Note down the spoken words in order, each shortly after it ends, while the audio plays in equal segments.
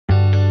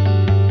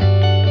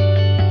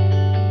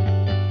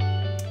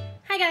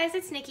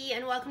it's Nikki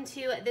and welcome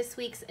to this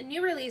week's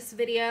new release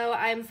video.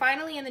 I'm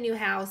finally in the new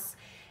house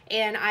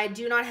and I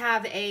do not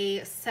have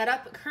a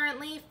setup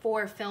currently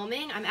for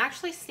filming. I'm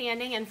actually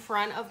standing in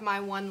front of my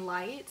one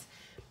light,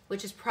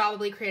 which is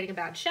probably creating a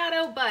bad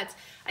shadow, but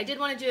I did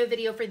want to do a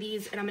video for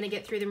these and I'm going to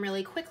get through them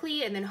really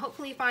quickly and then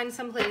hopefully find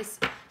some place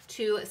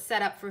to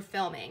set up for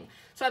filming.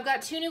 So I've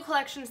got two new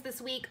collections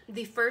this week.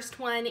 The first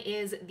one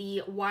is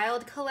the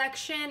Wild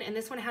collection, and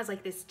this one has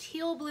like this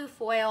teal blue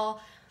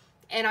foil,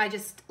 and I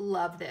just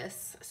love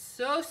this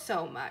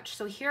so much.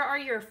 So here are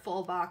your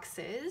full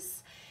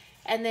boxes.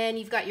 And then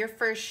you've got your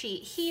first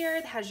sheet here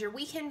that has your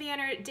weekend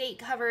banner, date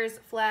covers,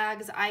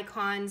 flags,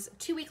 icons,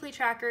 2 weekly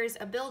trackers,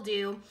 a bill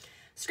due,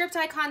 script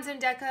icons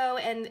and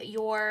deco, and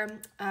your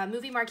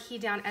movie marquee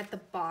down at the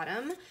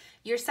bottom.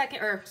 Your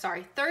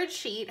third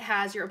sheet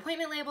has your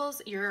appointment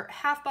labels, your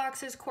half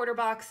boxes, quarter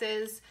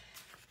boxes,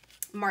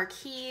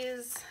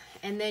 marquees,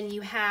 and then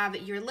you have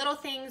your little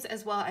things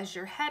as well as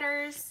your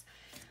headers,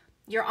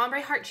 your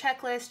ombre heart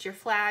checklist, your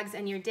flags,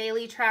 and your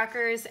daily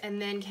trackers. And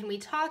then can we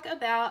talk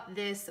about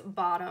this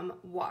bottom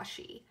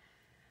washi?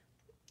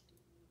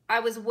 I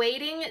was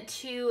waiting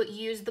to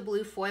use the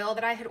blue foil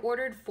that I had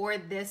ordered for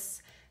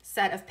this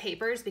set of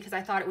papers because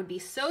I thought it would be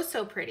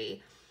so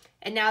pretty.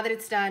 And now that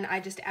it's done, I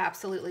just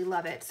absolutely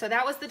love it. So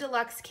that was the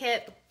deluxe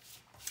kit.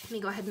 Let me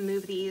go ahead and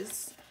move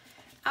these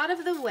out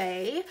of the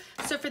way.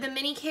 So for the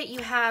mini kit,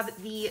 you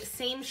have the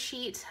same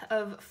sheet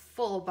of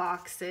full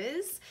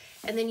boxes,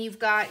 and then you've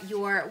got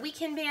your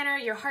weekend banner,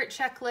 your heart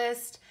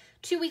checklist,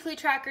 2 weekly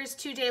trackers,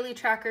 2 daily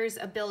trackers,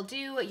 a bill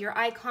due, your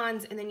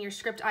icons, and then your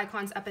script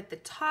icons up at the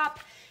top.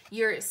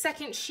 Your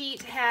second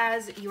sheet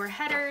has your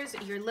headers,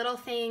 your little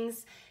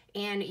things,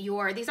 and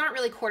these aren't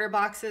really quarter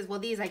boxes. Well,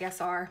 these I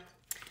guess are.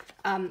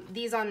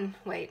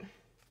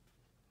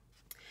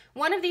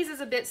 One of these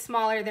is a bit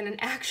smaller than an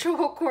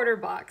actual quarter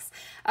box,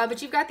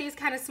 but you've got these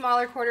kind of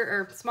smaller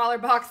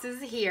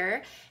boxes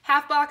here,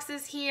 half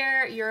boxes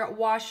here, your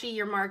washi,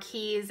 your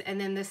marquees, and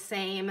then the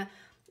same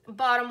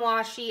bottom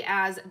washi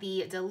as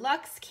the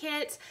deluxe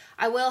kit.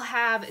 I will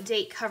have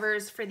date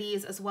covers for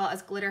these as well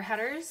as glitter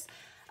headers.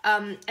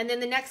 And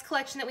then the next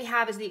collection that we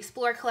have is the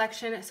Explore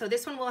collection. So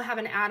this one will have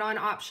an add-on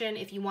option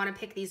if you want to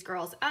pick these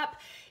girls up.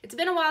 It's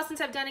been a while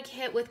since I've done a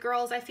kit with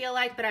girls, I feel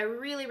like, but I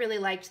really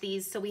liked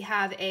these. So we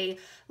have a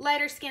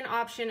lighter skin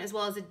option as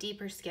well as a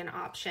deeper skin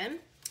option.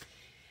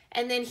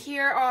 And then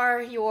here are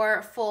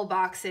your full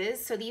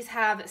boxes. So these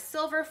have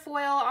silver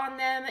foil on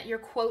them. Your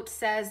quote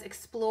says,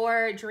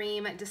 "Explore,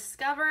 dream,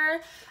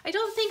 discover." I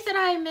don't think that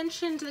I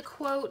mentioned the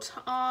quote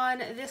on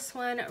this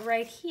one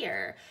right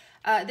here.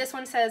 This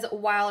one says,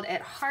 "Wild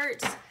at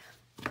heart."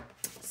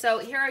 So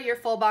here are your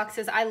full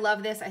boxes. I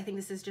love this. I think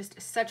this is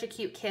just such a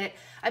cute kit.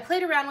 I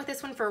played around with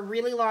this one for a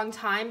really long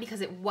time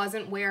because it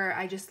wasn't where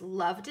I just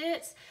loved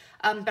it.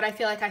 But I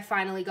feel like I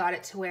finally got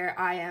it to where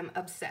I am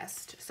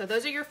obsessed. So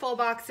those are your full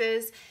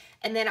boxes.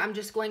 And then I'm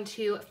just going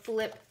to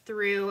flip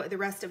through the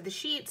rest of the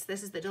sheets.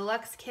 This is the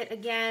deluxe kit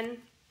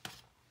again.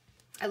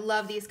 I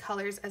love these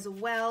colors as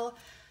well.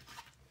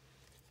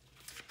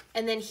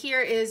 And then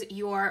here is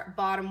your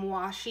bottom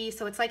washi.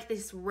 So it's like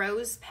this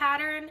rose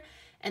pattern,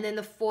 and then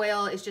the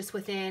foil is just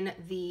within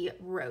the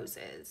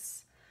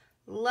roses.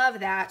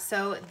 Love that.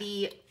 So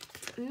the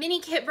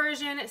mini kit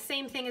version,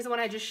 same thing as the one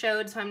I just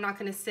showed, so I'm not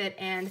gonna sit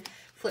and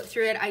flip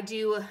through it. I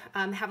do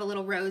have a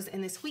little rose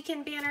in this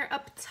weekend banner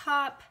up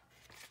top.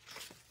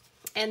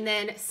 And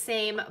then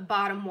same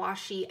bottom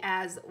washi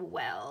as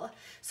well.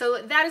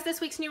 So that is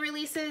this week's new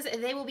releases.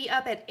 They will be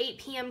up at 8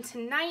 p.m.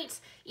 tonight,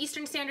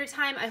 Eastern Standard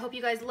Time. I hope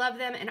you guys love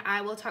them, and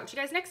I will talk to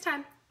you guys next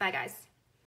time. Bye, guys.